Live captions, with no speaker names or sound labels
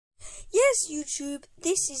Yes, YouTube,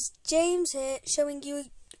 this is James here showing you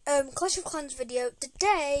Clash of Clans video.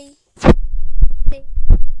 Today,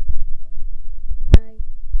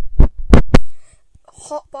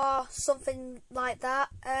 hotbar, something like that.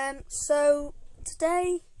 So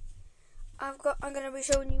today I'm gonna be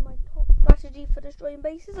showing you my top strategy for destroying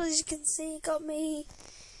bases. As you can see, it got me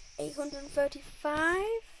 835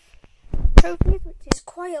 trophies, which is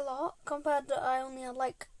quite a lot compared to I only had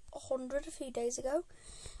like 100 a few days ago.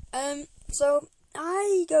 So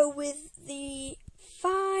I go with the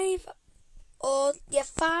five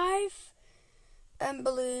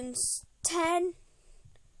balloons, 10.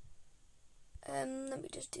 Let me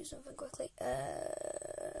just do something quickly.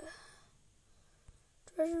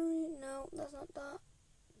 Treasury, no, that's not that.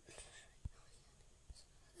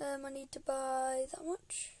 I need to buy that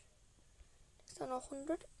much. It's on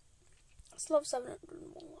 100. I still have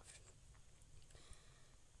 701 left.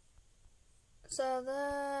 So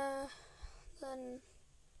there, then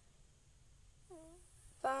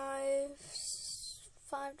five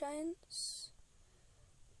giants,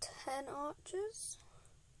 10 archers.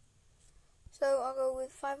 So I'll go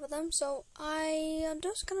with 5 of them. So I am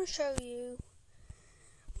just gonna show you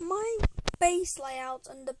my base layout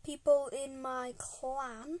and the people in my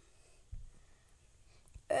clan,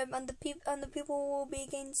 and the people will be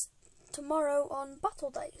against tomorrow on battle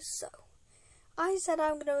days. So I said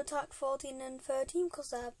I'm going to attack 14 and 13 because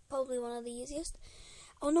they're probably one of the easiest.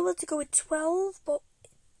 I'll know where to go with 12, but it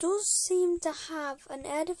does seem to have an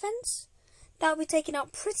air defense. That'll be taken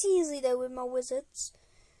out pretty easily though with my wizards.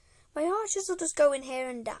 My archers will just go in here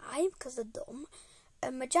and die because they're dumb.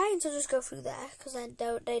 And my giants will just go through there because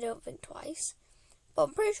they don't think twice. But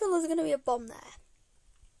I'm pretty sure there's going to be a bomb there.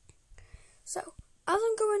 So as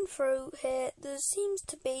I'm going through here, there seems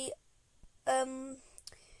to be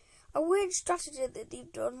a weird strategy that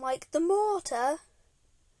they've done. Like the mortar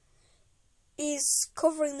is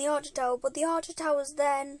covering the archer tower, but the archer tower is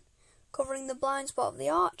then covering the blind spot of the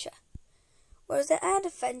archer. Whereas the air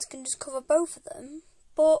defense can just cover both of them.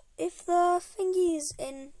 But if the thingy is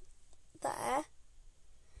in there,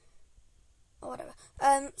 or whatever,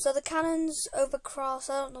 so the cannons overcross.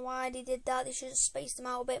 I don't know why they did that. They should have spaced them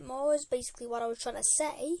out a bit more. Is basically what I was trying to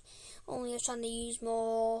say. Only I was trying to use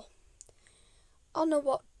more. I don't know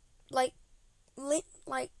what, like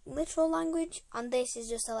literal language. And this is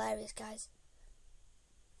just hilarious, guys.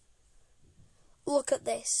 Look at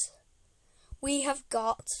this. We have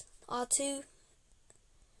got our 2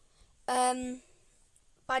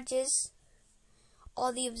 badges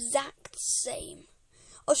are the exact same.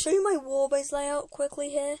 I'll show you my war base layout quickly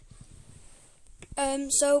here.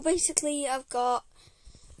 So basically I've got,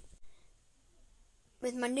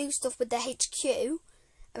 with my new stuff with the HQ,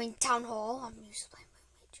 I mean Town Hall, I'm used to playing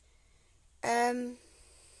Mage.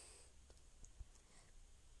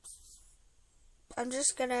 I'm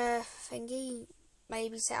just gonna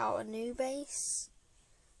maybe set out a new base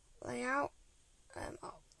layout.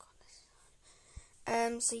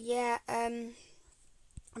 So yeah, I'm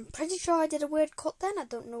pretty sure I did a weird cut then. I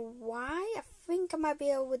don't know why. I think I might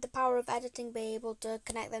be able, with the power of editing, be able to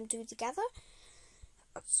connect them 2 together.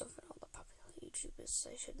 That's something all the popular YouTubers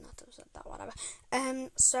say. Should not have said that. Whatever. I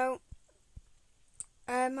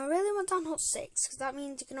really want Town Hall 6 because that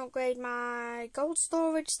means you can upgrade my gold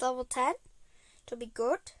storage to level 10. To be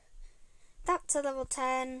good. That to level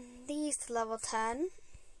 10. These to level 10.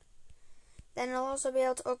 Then I'll also be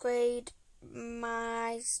able to upgrade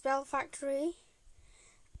my spell factory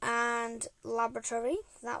and laboratory.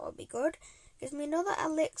 That will be good. Gives me another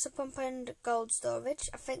elixir pump and gold storage.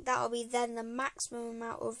 I think that will be then the maximum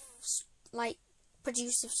amount of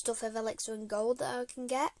produce of stuff of elixir and gold that I can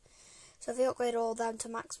get. So if I upgrade all down to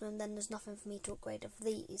maximum, then there's nothing for me to upgrade of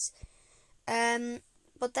these.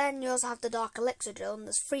 But then you also have the dark elixir drill, and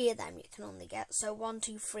there's 3 of them you can only get. So 1,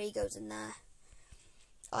 2, 3 goes in there.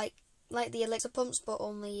 Like the elixir pumps, but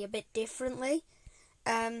only a bit differently.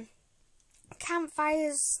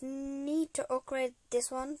 Campfires need to upgrade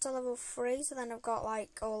this one to level 3, so then I've got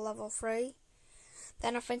all level 3.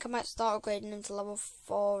 Then I think I might start upgrading them to level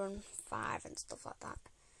 4 and 5 and stuff like that.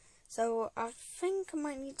 So I think I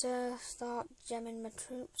might need to start gemming my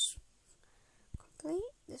troops quickly.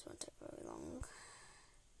 This won't take very long.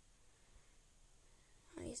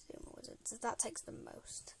 I need to do my wizards, so that takes the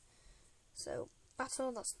most. So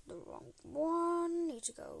battle, that's the wrong one. Need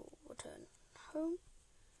to go return home.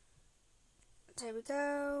 There we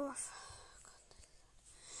go.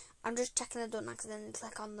 I'm just checking I don't accidentally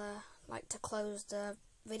click on the to close the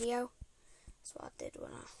video. That's what I did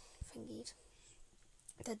when I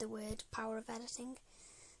did the weird power of editing.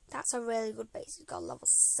 That's a really good base. It's got level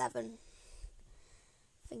 7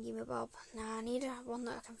 Thingy me bob. Now I need one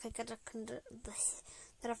that I can think that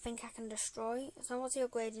I think I can destroy. So what's he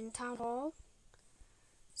upgrading? Town Hall.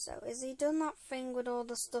 So has he done that thing with all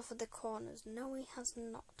the stuff at the corners? No, he has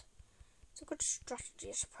not. It's a good strategy,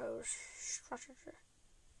 I suppose. Strategy.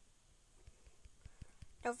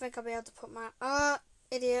 Don't think I'll be able to put my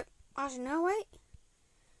idiot. Actually, no, wait.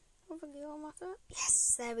 Don't think you'll matter.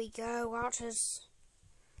 Yes, there we go. Archers.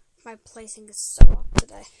 My placing is so off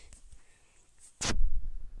today.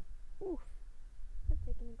 Ooh, they're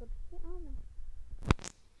taking a good hit, aren't they?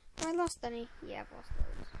 Have I lost any? Yeah, I've lost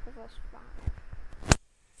those. I've lost 5.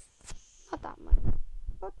 Not that many.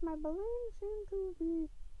 But my balloons seem to be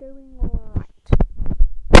doing alright.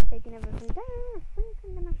 Taking everything down. I think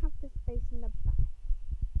I'm gonna have this base in the back.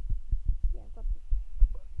 Yeah, I've got this.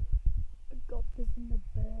 I got this in the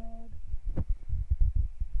bag.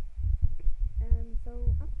 So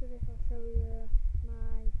after this I'll show you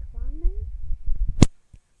my clan name.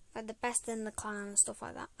 Like the best in the clan and stuff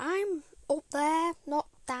like that. I'm up there, not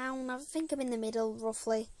down. I think I'm in the middle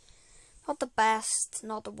roughly. Not the best,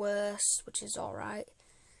 not the worst, which is alright.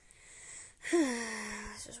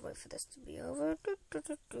 Let's just wait for this to be over.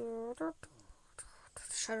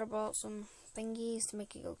 Should have bought some thingies to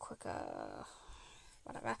make it go quicker.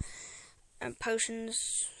 Whatever. And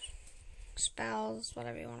potions, spells,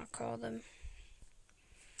 whatever you want to call them.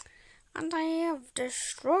 And I have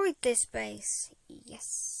destroyed this base.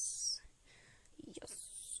 Yes. Yes.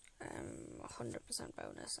 100%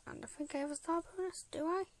 bonus. And I think I have a star bonus. Do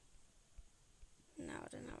I? No, I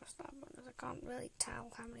didn't have a star bonus. I can't really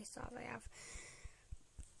tell how many stars I have.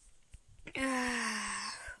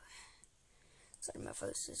 Sorry, my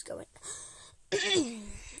voice is going. I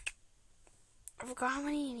forgot how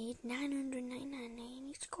many you need. 999. You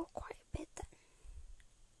need to go quite a bit then.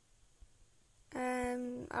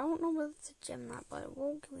 I don't know whether to gem that, but it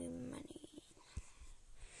won't give me money.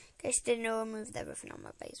 In case you didn't know, I moved everything on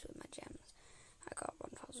my base with my gems. I got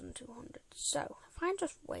 1,200. So, if I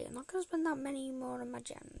just wait, I'm not going to spend that many more on my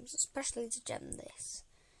gems, especially to gem this.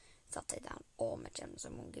 If I'll take down all my gems,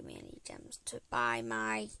 it won't give me any gems to buy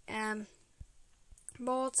my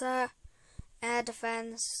mortar, air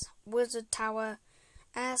defense, wizard tower,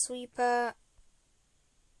 air sweeper,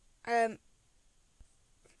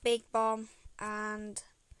 big bomb, and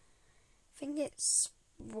I think it's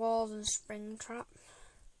walls and spring trap.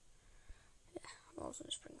 Yeah, walls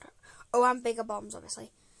and spring trap. Oh, and bigger bombs,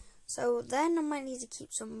 obviously. So then I might need to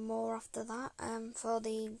keep some more after that. For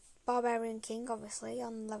the Barbarian King, obviously,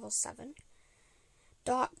 on level 7.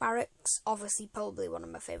 Dark Barracks, obviously, probably one of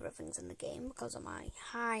my favourite things in the game because of my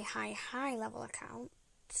high level account.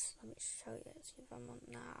 Let me show you. See if I'm on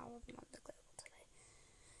now. I'm on the global today.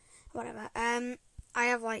 Whatever. I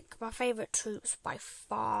have like my favourite troops by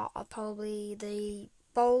far are probably the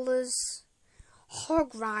Bowlers,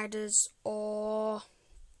 Hog Riders, or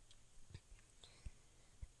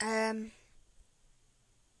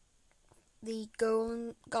the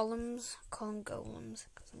golems. I call them golems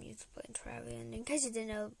because I'm used to playing Terraria. In case you didn't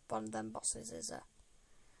know, one of them bosses is a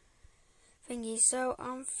thingy. So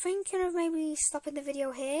I'm thinking of maybe stopping the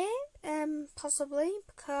video here, possibly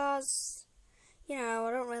because I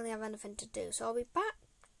don't really have anything to do. So I'll be back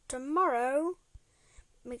tomorrow.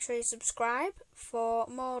 Make sure you subscribe for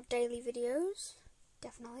more daily videos.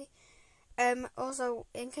 Definitely. Also,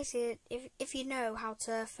 in case if you know how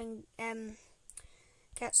to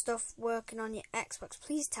get stuff working on your Xbox,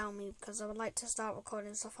 please tell me because I would like to start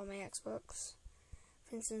recording stuff on my Xbox.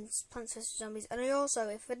 For instance, Plants vs Zombies. And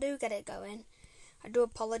if I do get it going, I do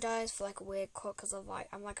apologise for like a weird cut because I'm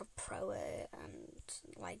like a pro at it, and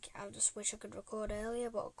like I just wish I could record earlier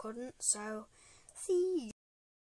but I couldn't. So see ya.